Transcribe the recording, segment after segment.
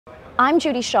I'm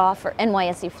Judy Shaw for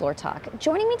NYSE Floor Talk.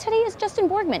 Joining me today is Justin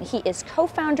Borgman. He is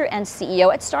co-founder and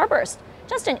CEO at Starburst.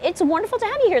 Justin, it's wonderful to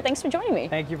have you here. Thanks for joining me.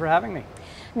 Thank you for having me.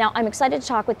 Now, I'm excited to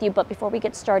talk with you, but before we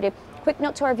get started, quick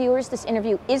note to our viewers, this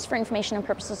interview is for information and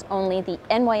purposes only. The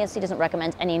NYSE doesn't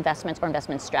recommend any investments or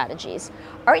investment strategies.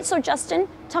 All right, so Justin,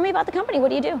 tell me about the company. What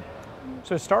do you do?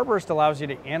 So Starburst allows you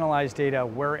to analyze data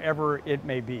wherever it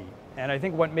may be. And I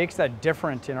think what makes that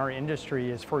different in our industry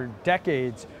is for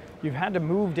decades, you've had to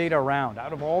move data around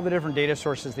out of all the different data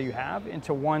sources that you have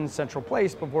into one central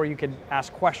place before you could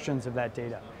ask questions of that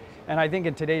data. And I think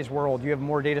in today's world, you have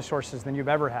more data sources than you've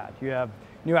ever had. You have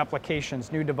new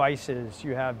applications, new devices,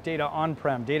 you have data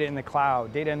on-prem, data in the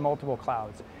cloud, data in multiple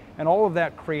clouds. And all of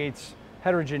that creates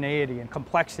heterogeneity and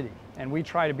complexity. And we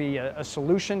try to be a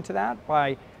solution to that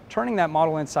by turning that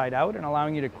model inside out and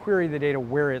allowing you to query the data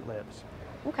where it lives.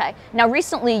 Okay. Now,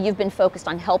 recently you've been focused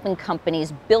on helping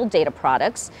companies build data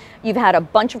products. You've had a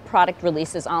bunch of product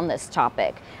releases on this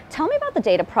topic. Tell me about the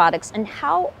data products and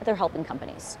how they're helping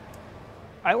companies.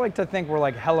 I like to think we're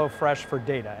like HelloFresh for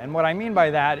data. And what I mean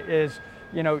by that is,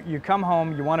 you come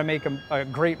home, you want to make a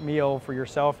great meal for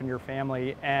yourself and your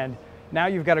family, and now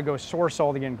you've got to go source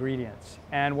all the ingredients.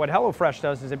 And what HelloFresh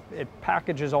does is it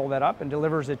packages all that up and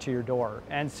delivers it to your door.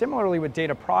 And similarly with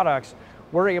data products,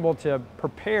 we're able to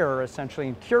prepare essentially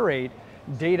and curate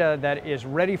data that is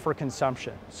ready for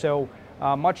consumption. So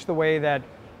much the way that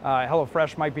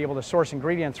HelloFresh might be able to source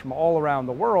ingredients from all around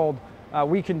the world,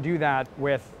 we can do that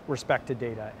with respect to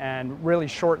data and really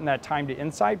shorten that time to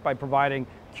insight by providing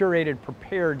curated,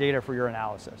 prepared data for your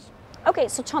analysis. Okay,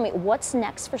 so tell me, what's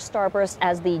next for Starburst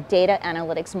as the data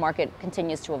analytics market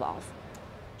continues to evolve?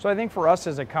 So I think for us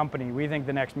as a company, we think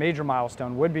the next major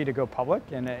milestone would be to go public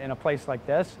in a place like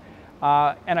this.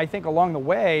 And I think along the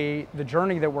way, the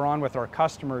journey that we're on with our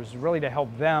customers is really to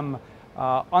help them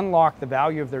unlock the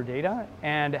value of their data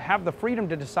and have the freedom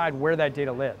to decide where that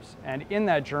data lives. And in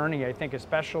that journey, I think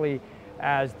especially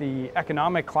as the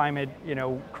economic climate,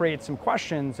 creates some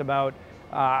questions about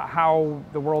how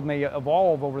the world may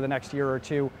evolve over the next year or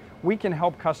two, we can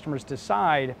help customers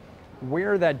decide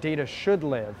where that data should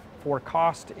live for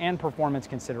cost and performance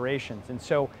considerations. And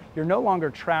so you're no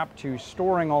longer trapped to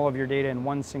storing all of your data in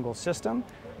one single system.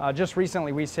 Just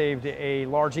recently we saved a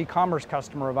large e-commerce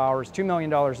customer of ours $2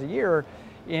 million a year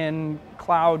in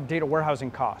cloud data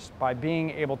warehousing costs by being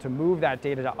able to move that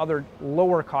data to other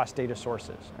lower cost data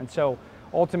sources. And so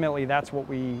ultimately that's what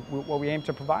we aim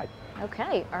to provide.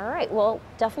 Okay, all right. Well,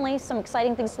 definitely some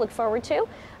exciting things to look forward to.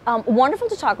 Wonderful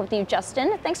to talk with you,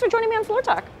 Justin. Thanks for joining me on Floor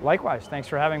Talk. Likewise, thanks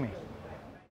for having me.